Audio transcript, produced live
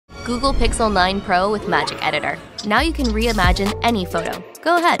Google Pixel 9 Pro with Magic Editor. Now you can reimagine any photo.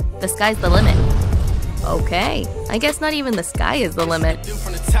 Go ahead, the sky's the limit. Okay, I guess not even the sky is the limit.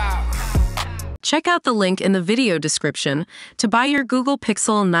 Check out the link in the video description to buy your Google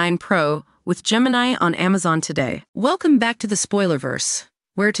Pixel 9 Pro with Gemini on Amazon today. Welcome back to the Spoilerverse,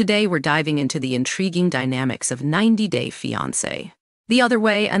 where today we're diving into the intriguing dynamics of 90 Day Fiancé, the other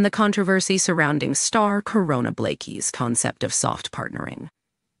way, and the controversy surrounding star Corona Blakey's concept of soft partnering.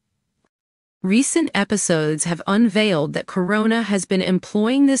 Recent episodes have unveiled that Corona has been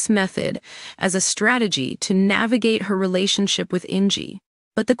employing this method as a strategy to navigate her relationship with Ingie.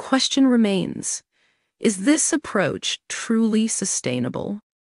 But the question remains, is this approach truly sustainable?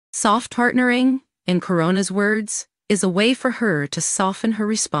 Soft partnering, in Corona's words, is a way for her to soften her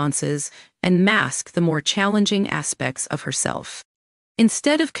responses and mask the more challenging aspects of herself.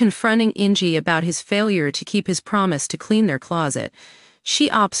 Instead of confronting Ingie about his failure to keep his promise to clean their closet, she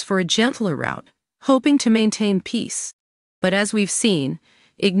opts for a gentler route, hoping to maintain peace. But as we've seen,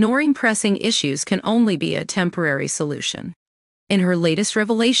 ignoring pressing issues can only be a temporary solution. In her latest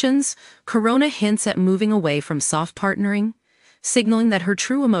revelations, Corona hints at moving away from soft partnering, signaling that her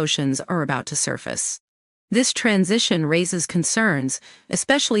true emotions are about to surface. This transition raises concerns,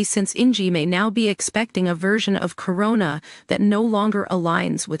 especially since Ingie may now be expecting a version of Corona that no longer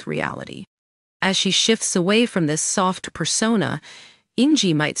aligns with reality. As she shifts away from this soft persona,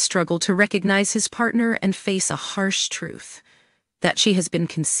 Ingie might struggle to recognize his partner and face a harsh truth, that she has been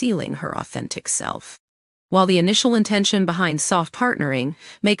concealing her authentic self. While the initial intention behind soft partnering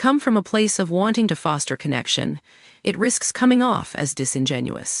may come from a place of wanting to foster connection, it risks coming off as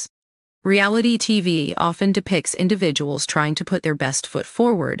disingenuous. Reality TV often depicts individuals trying to put their best foot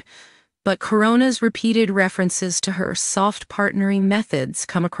forward, but Corona's repeated references to her soft partnering methods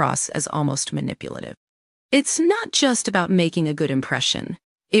come across as almost manipulative. It's not just about making a good impression.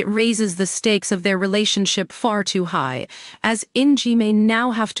 It raises the stakes of their relationship far too high, as Ingie may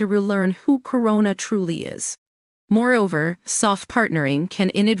now have to relearn who Corona truly is. Moreover, soft partnering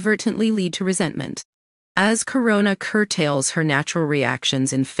can inadvertently lead to resentment. As Corona curtails her natural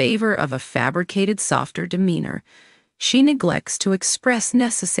reactions in favor of a fabricated, softer demeanor, she neglects to express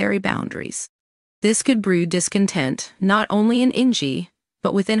necessary boundaries. This could breed discontent not only in Ingie,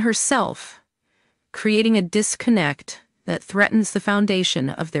 but within herself, creating a disconnect that threatens the foundation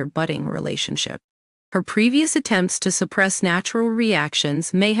of their budding relationship. Her previous attempts to suppress natural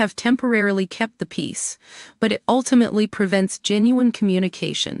reactions may have temporarily kept the peace, but it ultimately prevents genuine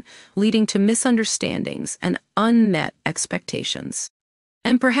communication, leading to misunderstandings and unmet expectations.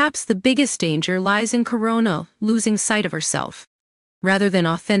 And perhaps the biggest danger lies in Corona losing sight of herself. Rather than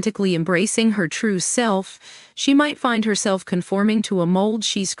authentically embracing her true self, she might find herself conforming to a mold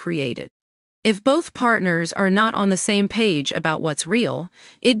she's created. If both partners are not on the same page about what's real,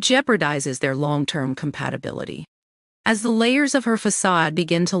 it jeopardizes their long-term compatibility. As the layers of her facade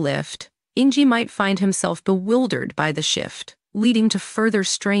begin to lift, Ingie might find himself bewildered by the shift, leading to further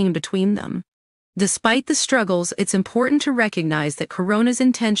strain between them. Despite the struggles, it's important to recognize that Corona's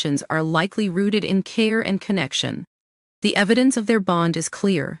intentions are likely rooted in care and connection. The evidence of their bond is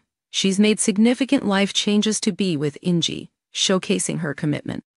clear. She's made significant life changes to be with Ingie, showcasing her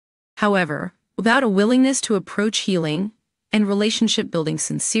commitment. However, without a willingness to approach healing and relationship building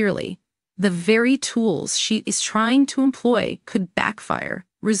sincerely, the very tools she is trying to employ could backfire,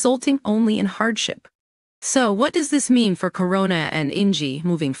 resulting only in hardship. So, what does this mean for Corona and Ingie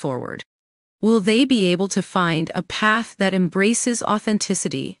moving forward? Will they be able to find a path that embraces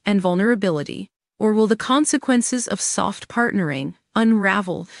authenticity and vulnerability, or will the consequences of soft partnering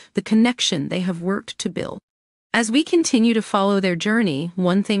unravel the connection they have worked to build? As we continue to follow their journey,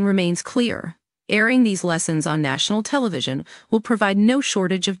 one thing remains clear. Airing these lessons on national television will provide no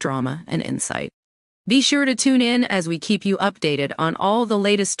shortage of drama and insight. Be sure to tune in as we keep you updated on all the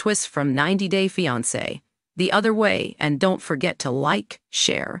latest twists from 90 Day Fiancé, The Other Way, and don't forget to like,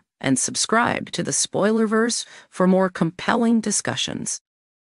 share, and subscribe to the Spoilerverse for more compelling discussions.